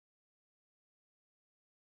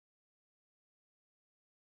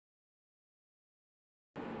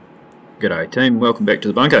G'day team, welcome back to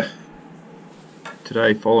the bunker.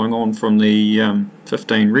 Today, following on from the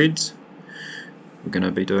 15 reds, we're going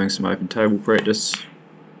to be doing some open table practice,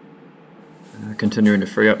 continuing to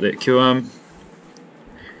free up that Q arm,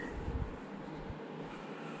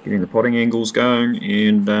 getting the potting angles going,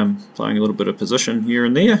 and playing a little bit of position here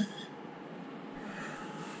and there.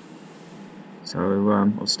 So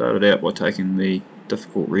I've started out by taking the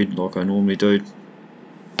difficult red like I normally do.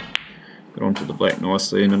 Got onto the black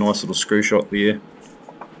nicely and a nice little screw shot there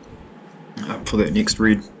up for that next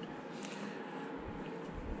red.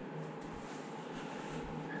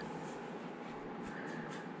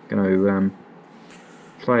 Going to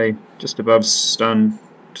play just above stun,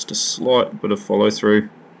 just a slight bit of follow through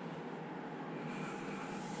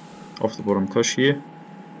off the bottom cush here.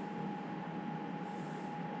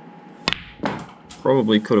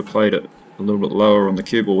 Probably could have played it a little bit lower on the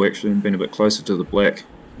cue ball actually and been a bit closer to the black.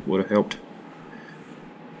 Would have helped,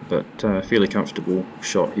 but fairly comfortable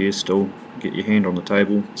shot here still. Get your hand on the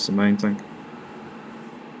table, it's the main thing.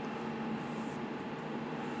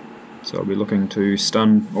 So I'll be looking to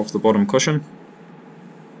stun off the bottom cushion,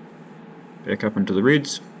 back up into the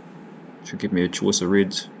reds. Should give me a choice of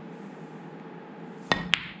reds.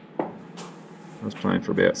 I was playing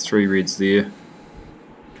for about 3 reds there,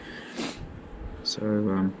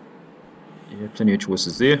 so yeah, plenty of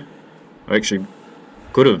choices there. I actually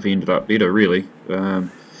could have ended up better really.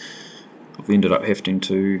 I've ended up having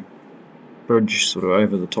to bridge sort of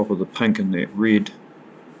over the top of the pink and that red.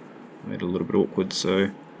 Made it a little bit awkward, so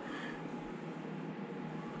a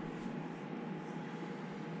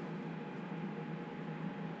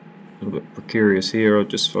little bit precarious here. I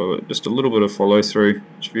just follow it, just a little bit of follow through,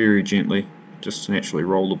 just very gently, just to naturally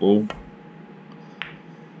roll the ball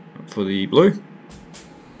up for the blue.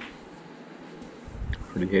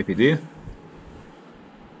 Pretty happy there.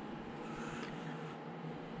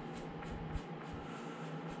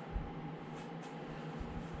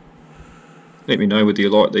 Let me know whether you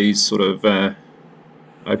like these sort of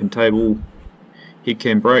open table head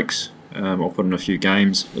cam breaks. I'll put in a few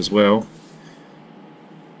games as well,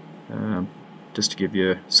 just to give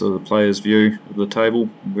you sort of the player's view of the table,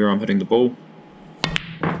 where I'm hitting the ball.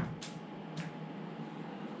 I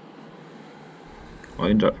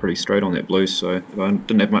ended up pretty straight on that blue, so I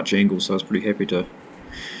didn't have much angle, so I was pretty happy to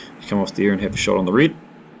come off there and have a shot on the red.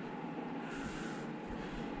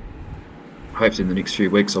 Hopefully in the next few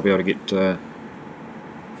weeks I'll be able to get a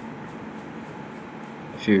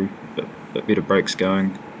few bit better breaks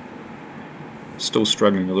going. Still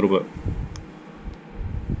struggling a little bit.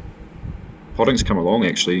 Potting's come along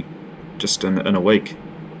actually just in a week.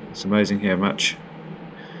 It's amazing how much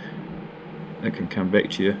it can come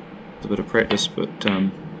back to you with a bit of practice, but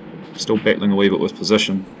still battling a wee bit with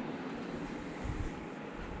position.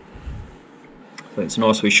 That's a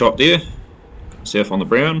nice wee shot there. South on the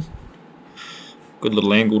brown. Good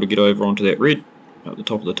little angle to get over onto that red at the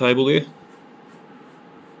top of the table there.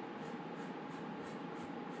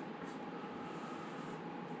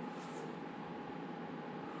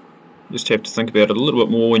 Just have to think about it a little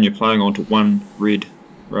bit more when you're playing onto one red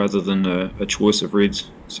rather than a choice of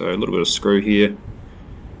reds. So a little bit of screw here,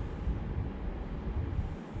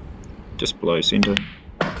 just below centre.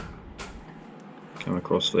 Come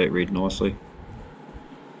across for that red nicely.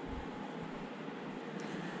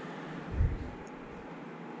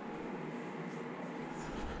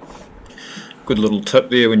 Good little tip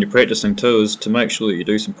there when you're practicing too is to make sure that you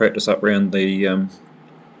do some practice up around the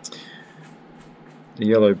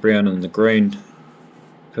yellow, brown and the green,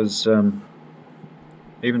 because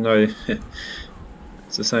even though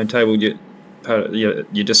it's the same table,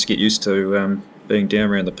 you just get used to being down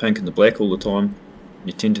around the pink and the black all the time.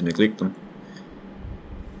 You tend to neglect them.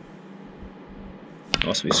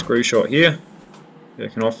 Nice wee screw shot here,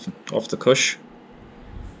 backing off the cush.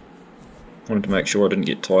 Wanted to make sure I didn't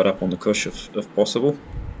get tied up on the cush if possible.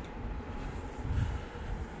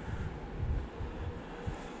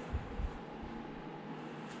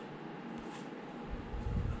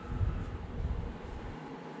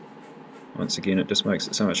 Once again, it just makes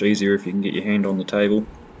it so much easier if you can get your hand on the table.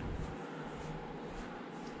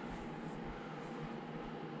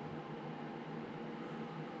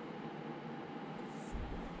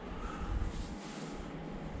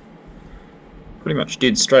 Pretty much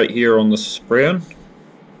dead straight here on this brown,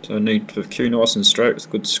 so I need to cue nice and straight with a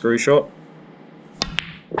good screw shot.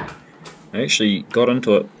 I actually got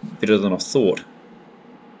into it better than I thought,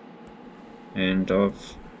 and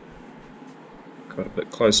I've got a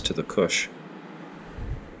bit close to the cush.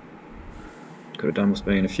 Could have done with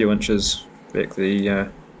being a few inches back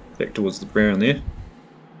towards the brown there.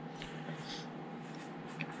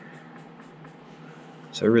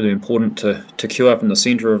 So really important to queue up in the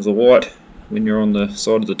centre of the white when you're on the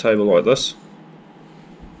side of the table like this.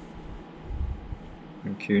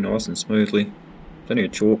 And queue nice and smoothly. Plenty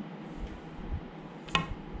of chalk.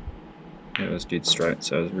 That was dead straight,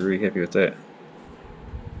 so I was very happy with that.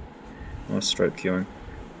 Nice straight queuing.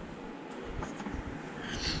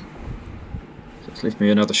 So it's left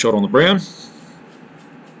me another shot on the brown.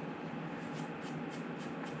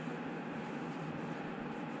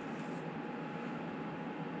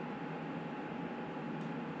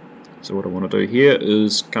 So what I want to do here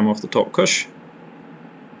is come off the top cush,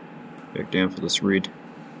 back down for this red.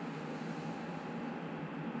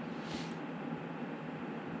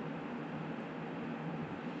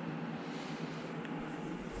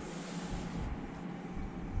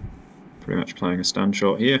 Pretty much playing a stun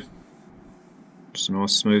shot here. Just a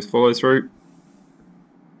nice smooth follow through.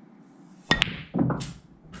 Come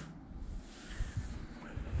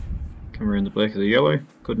around the black of the yellow.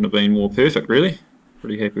 Couldn't have been more perfect really.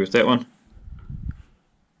 Pretty happy with that one.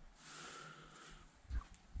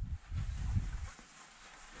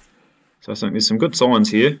 So I think there's some good signs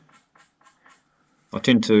here. I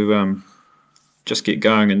tend to just get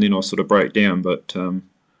going and then I'll sort of break down, but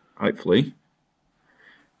hopefully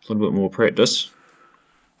a little bit more practice,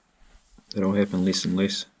 that'll happen less and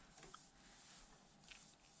less.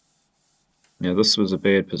 Now this was a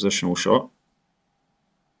bad positional shot.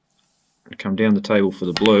 I come down the table for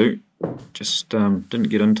the blue, just didn't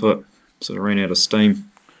get into it, sort of ran out of steam.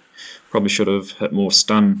 Probably should have hit more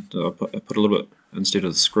stun. I put a little bit instead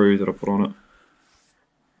of the screw that I put on it.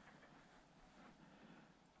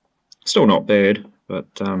 Still not bad, but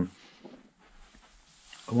I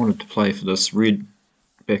wanted to play for this red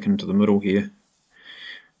back into the middle here.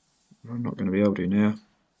 I'm not going to be able to now.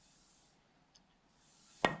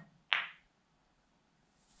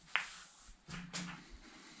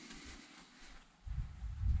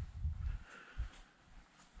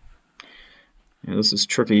 Yeah, this is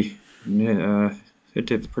tricky. Yeah, had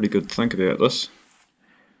to have a pretty good think about this.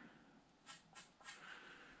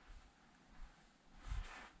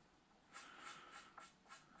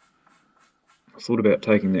 I thought about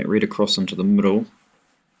taking that red across into the middle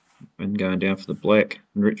and going down for the black.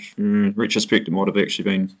 In retrospect, it might have actually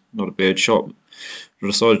been not a bad shot. But I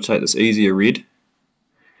decided to take this easier red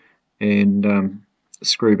and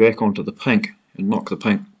screw back onto the pink and knock the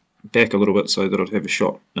pink back a little bit so that I'd have a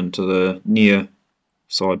shot into the near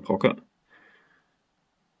side pocket.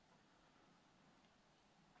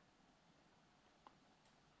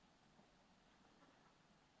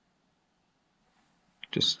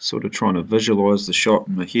 Just sort of trying to visualise the shot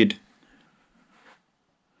in my head.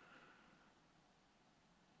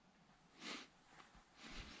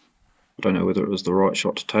 I don't know whether it was the right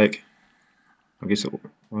shot to take. I guess it,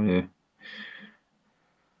 oh yeah.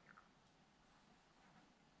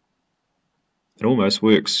 It almost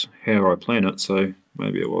works how I plan it, so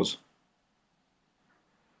maybe it was.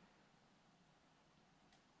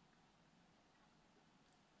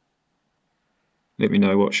 Let me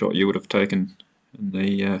know what shot you would have taken in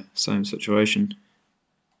the same situation.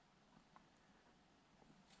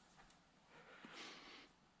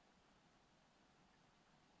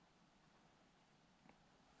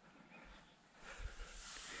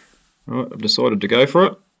 Alright, I've decided to go for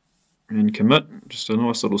it and commit. Just a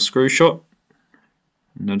nice little screw shot.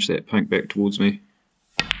 Nudge that pink back towards me.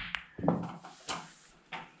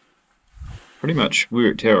 Pretty much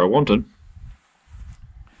worked how I wanted.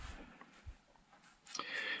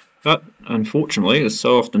 But unfortunately, as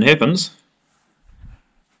so often happens,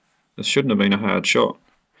 this shouldn't have been a hard shot.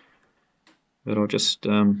 But I just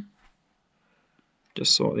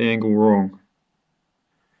saw the angle wrong.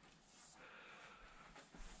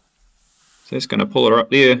 So that's going to pull her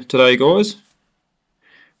up there today, guys.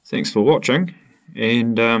 Thanks for watching,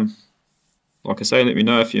 and like I say, let me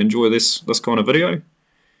know if you enjoy this kind of video,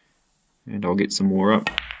 and I'll get some more up.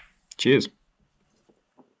 Cheers.